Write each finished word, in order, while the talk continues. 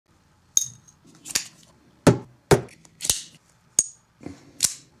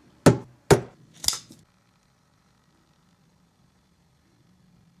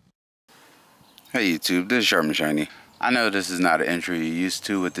Hey YouTube, this is Sharp and Shiny. I know this is not an intro you're used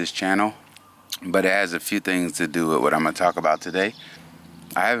to with this channel, but it has a few things to do with what I'm going to talk about today.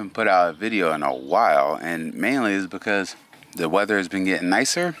 I haven't put out a video in a while, and mainly is because the weather has been getting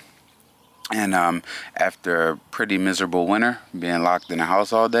nicer, and after a pretty miserable winter, being locked in the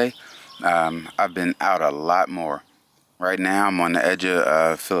house all day, I've been out a lot more. Right now I'm on the edge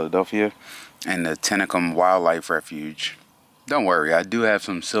of Philadelphia and the Tennecum Wildlife Refuge. Don't worry, I do have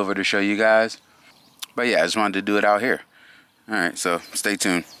some silver to show you guys. But yeah, I just wanted to do it out here. Alright, so stay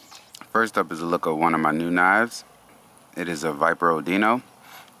tuned. First up is a look at one of my new knives. It is a Viper Odino.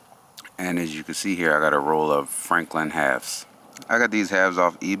 And as you can see here, I got a roll of Franklin halves. I got these halves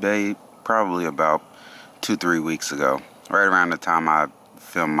off eBay probably about 2-3 weeks ago. Right around the time I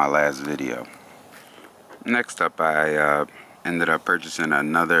filmed my last video. Next up, I ended up purchasing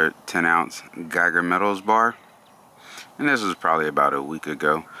another 10-ounce Geiger Metals bar. And this was probably about a week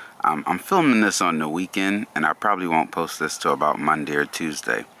ago. I'm filming this on the weekend, and I probably won't post this till about Monday or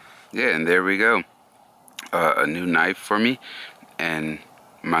Tuesday. Yeah, and there we go. A new knife for me, and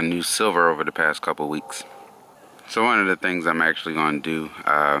my new silver over the past couple weeks. So one of the things I'm actually going to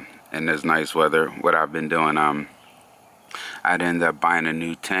do in this nice weather, what I've been doing, I'd end up buying a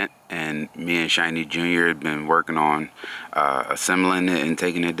new tent, and me and Shiny Jr. had been working on assembling it and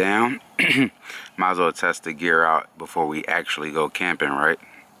taking it down. Might as well test the gear out before we actually go camping, right?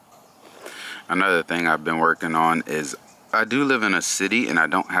 Another thing I've been working on is I do live in a city and I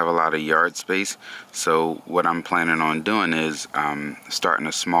don't have a lot of yard space. So what I'm planning on doing is starting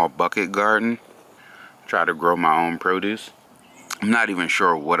a small bucket garden. Try to grow my own produce. I'm not even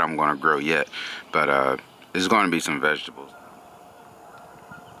sure what I'm going to grow yet, but it's going to be some vegetables.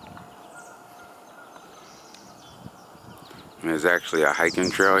 There's actually a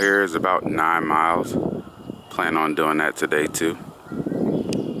hiking trail here. It's about 9 miles. Plan on doing that today too.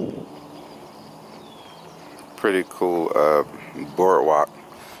 Pretty cool boardwalk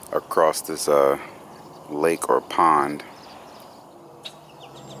across this lake or pond.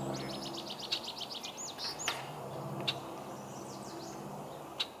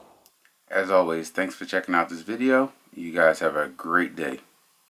 As always, thanks for checking out this video. You guys have a great day.